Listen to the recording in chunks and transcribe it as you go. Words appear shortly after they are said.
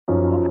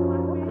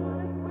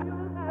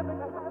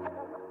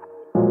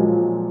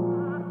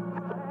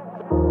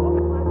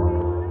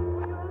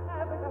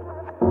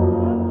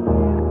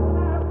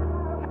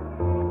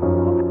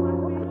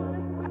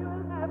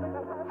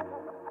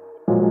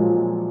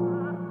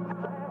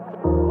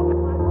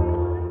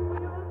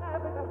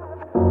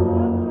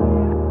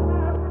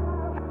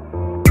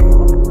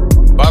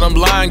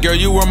fine, girl,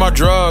 you were my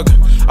drug.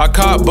 I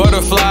caught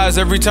butterflies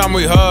every time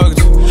we hugged,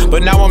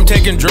 but now I'm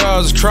taking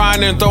drugs,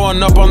 crying and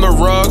throwing up on the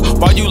rug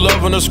while you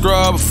loving a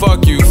scrub.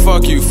 Fuck you,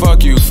 fuck you,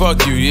 fuck you,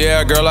 fuck you.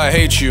 Yeah, girl, I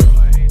hate you.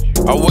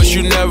 I wish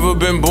you never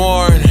been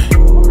born,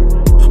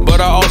 but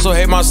I also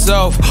hate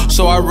myself,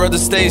 so I'd rather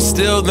stay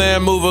still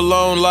than move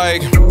alone.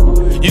 Like,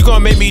 you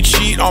gonna make me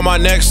cheat on my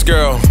next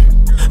girl,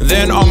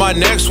 then on my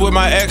next with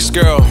my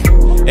ex-girl.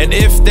 And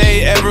if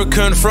they ever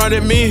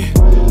confronted me,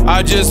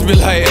 I'd just be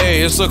like,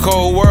 hey, it's a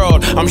cold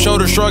world. I'm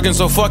shoulder shrugging,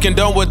 so fucking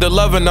done with the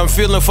loving. I'm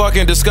feeling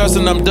fucking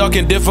disgusting. I'm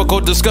ducking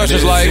difficult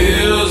discussions. Like, it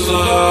feels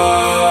like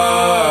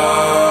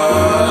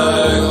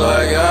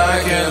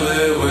I can't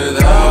live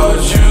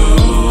without you.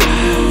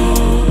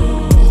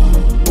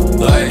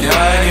 Like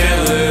I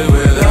can't live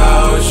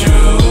without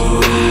you.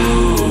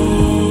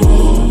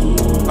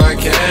 I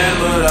can,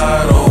 but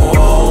I don't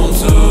want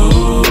to.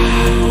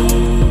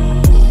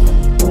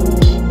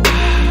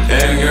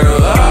 And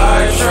girl, I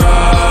try.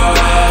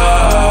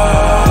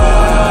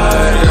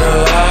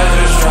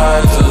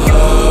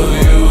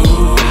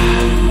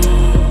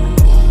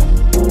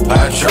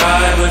 I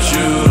try, but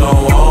you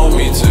don't want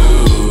me to.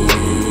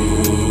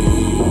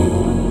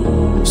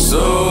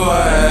 So I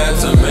had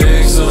to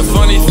make some. The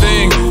funny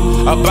thing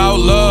about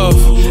love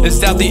is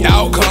that the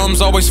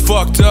outcome's always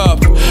fucked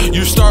up.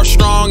 You start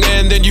strong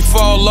and then you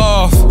fall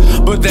off,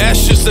 but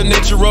that's just the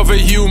nature of a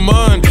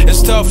human.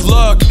 It's tough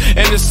luck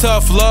and it's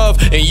tough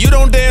love, and you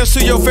don't dance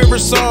to your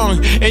favorite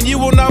song, and you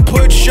will not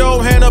put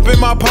your hand up in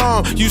my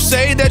palm. You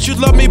say that you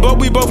love me, but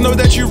we both know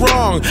that you're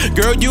wrong.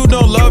 Girl, you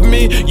don't love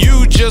me,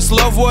 you just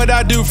love what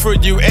I do for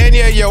you. And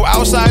yeah, your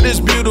outside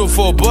is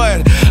beautiful,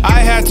 but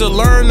I had to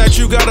learn that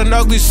you got an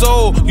ugly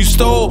soul. You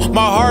stole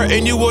my heart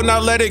and you will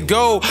not let it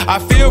go. I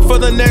feel for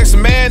the next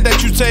man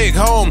that you take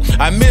home.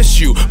 I miss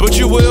you, but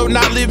you will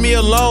not leave me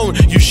alone.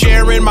 You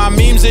sharing my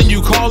memes and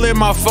you calling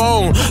my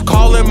phone.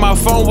 Calling my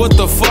phone, what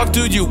the fuck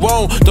do you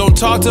want? Don't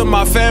talk to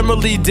my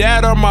family,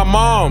 dad or my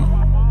mom,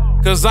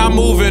 'cause I'm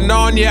moving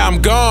on, yeah,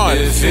 I'm gone.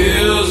 It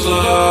feels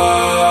like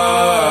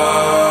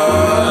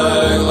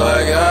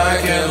I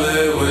can't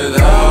live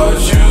without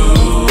you.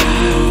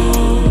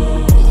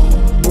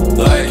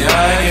 Like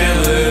I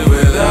can't live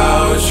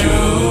without you.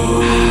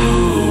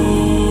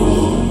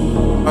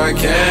 I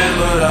can,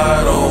 but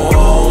I don't.